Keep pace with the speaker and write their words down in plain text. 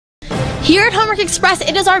Here at Homework Express,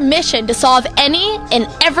 it is our mission to solve any and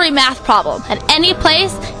every math problem at any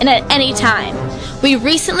place and at any time. We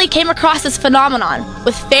recently came across this phenomenon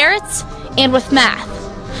with ferrets and with math.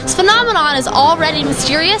 This phenomenon is already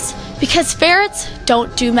mysterious because ferrets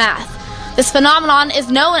don't do math. This phenomenon is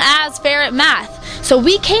known as ferret math, so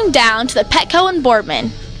we came down to the Petco in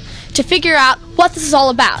Boardman to figure out what this is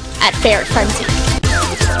all about at Ferret Frenzy.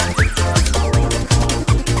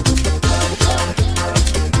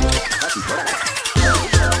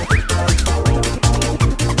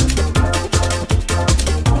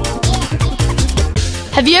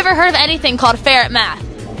 Have you ever heard of anything called ferret math?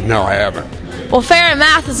 No, I haven't. Well, ferret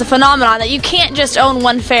math is a phenomenon that you can't just own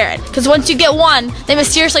one ferret, because once you get one, they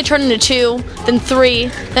mysteriously turn into 2, then 3,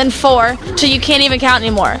 then 4, till you can't even count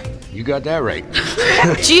anymore. You got that right.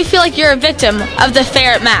 Do you feel like you're a victim of the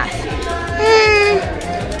ferret math?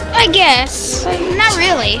 I guess. Not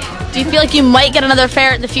really. Do you feel like you might get another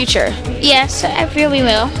ferret in the future? Yes, I really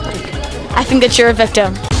will. I think that you're a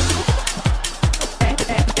victim.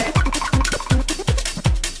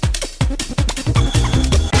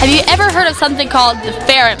 Have you ever heard of something called the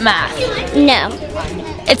ferret math? No.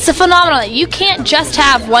 It's a phenomenon that you can't just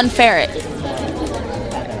have one ferret.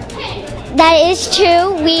 That is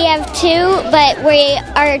true. We have 2, but we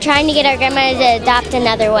are trying to get our grandma to adopt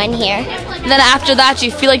another one here. And then after that,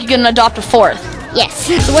 you feel like you can adopt a 4th. Yes.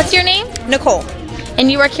 So what's your name? Nicole.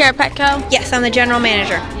 And you work here at Petco? Yes, I'm the general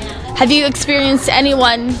manager. Have you experienced any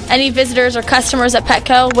visitors or customers at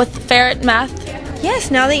Petco with ferret math? Yes,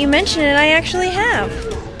 now that you mention it, I actually have.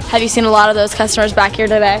 Have you seen a lot of those customers back here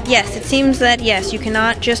today? Yes, it seems that, yes, you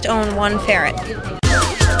cannot just own one ferret.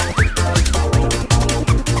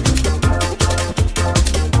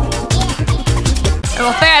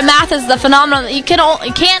 Well, ferret math is the phenomenon that you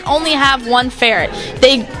can't only have one ferret.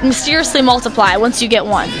 They mysteriously multiply once you get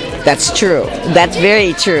one. That's true. That's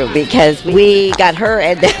very true, because we got her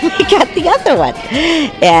and then we got the other one.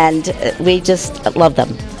 And we just love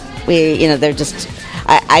them. They're just,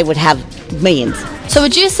 I would have millions. So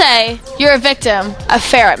would you say you're a victim of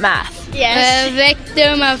ferret math? Yes. A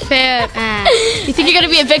victim of ferret math. You think you're going to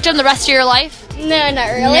be a victim the rest of your life? No, not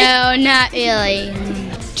really. No, not really.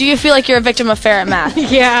 Do you feel like you're a victim of ferret math?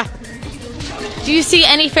 Yeah. Do you see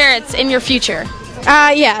any ferrets in your future?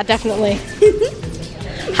 Yeah, definitely.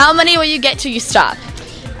 How many will you get till you stop?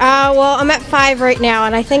 Well, I'm at 5 right now,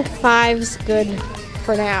 and I think 5's good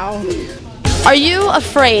for now. Are you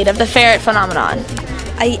afraid of the ferret phenomenon?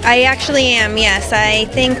 I actually am, yes. I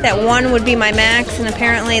think that 1 would be my max, and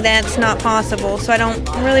apparently that's not possible, so I don't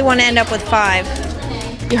really want to end up with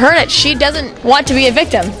 5. You heard it. She doesn't want to be a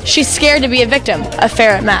victim. She's scared to be a victim of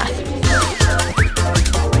ferret math.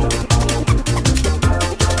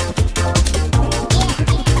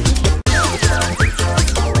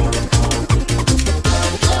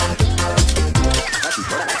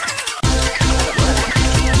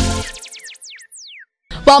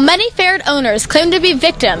 While many ferret owners claim to be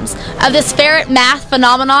victims of this ferret math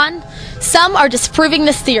phenomenon, some are disproving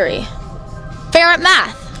this theory. Ferret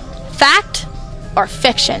math, fact or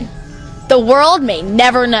fiction? The world may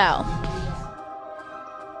never know.